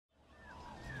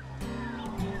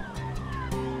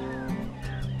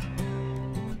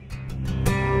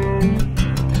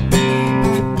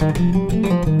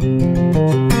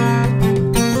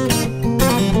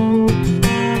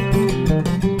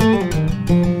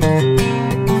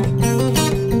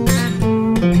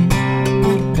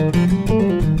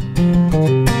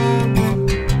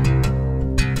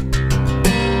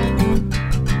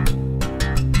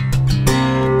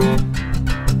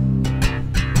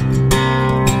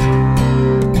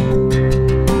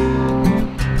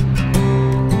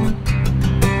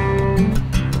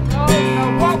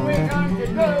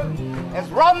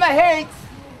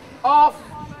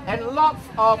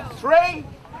3,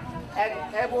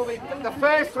 and it will be the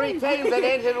first 3 teams that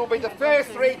enter will be the first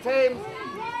 3 teams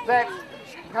that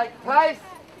take place.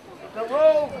 The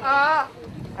rules are,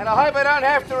 and I hope I don't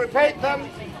have to repeat them,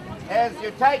 is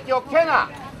you take your kina.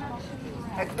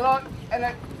 It's not, and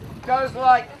it goes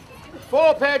like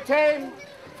 4 per team.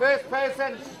 First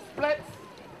person splits,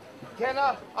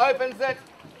 kina, opens it.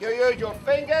 You use your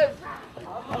fingers,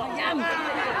 get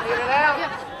it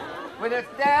out. When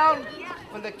it's down,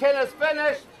 when the kina's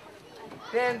finished,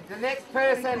 then the next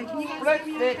person splits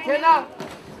their kina,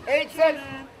 eats it,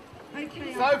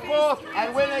 so forth,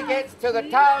 and when it gets to the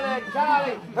tail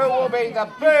Charlie, who will be the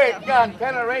bird gun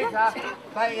Tenerita,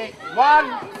 they eat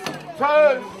 1, 2,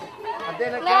 and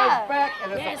then it goes back,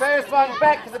 and it's the first one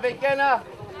back to the beginner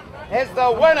is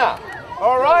the winner.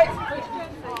 All right?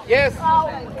 Yes?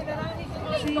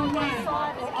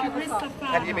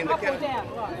 Have you been the killer?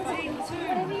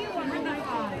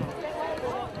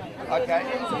 Okay.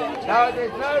 No,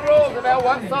 there's no rules about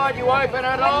what side you open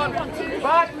it on,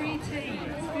 but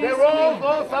the rules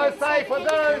also say for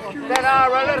those that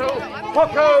are a little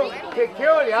puku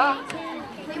peculiar,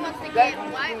 that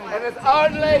it is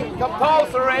only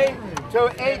compulsory to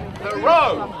eat the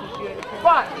roe.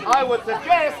 But I would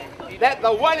suggest that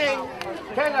the winning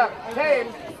team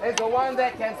is the one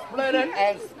that can split it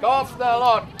and scoff the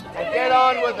lot and get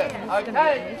on with it.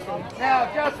 Okay? Now,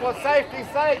 just for safety's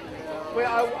sake,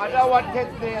 I don't want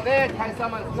kids there in case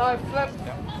someone's no slipped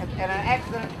and an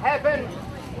accident happens.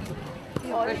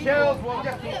 The shells will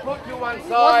just be put to one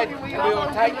side and we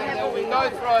will take them. There will be no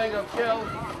throwing of shells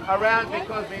around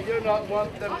because we do not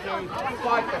want them to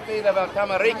fight the feet of our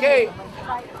tamariki.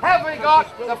 Have we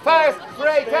got the first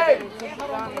 3 teams?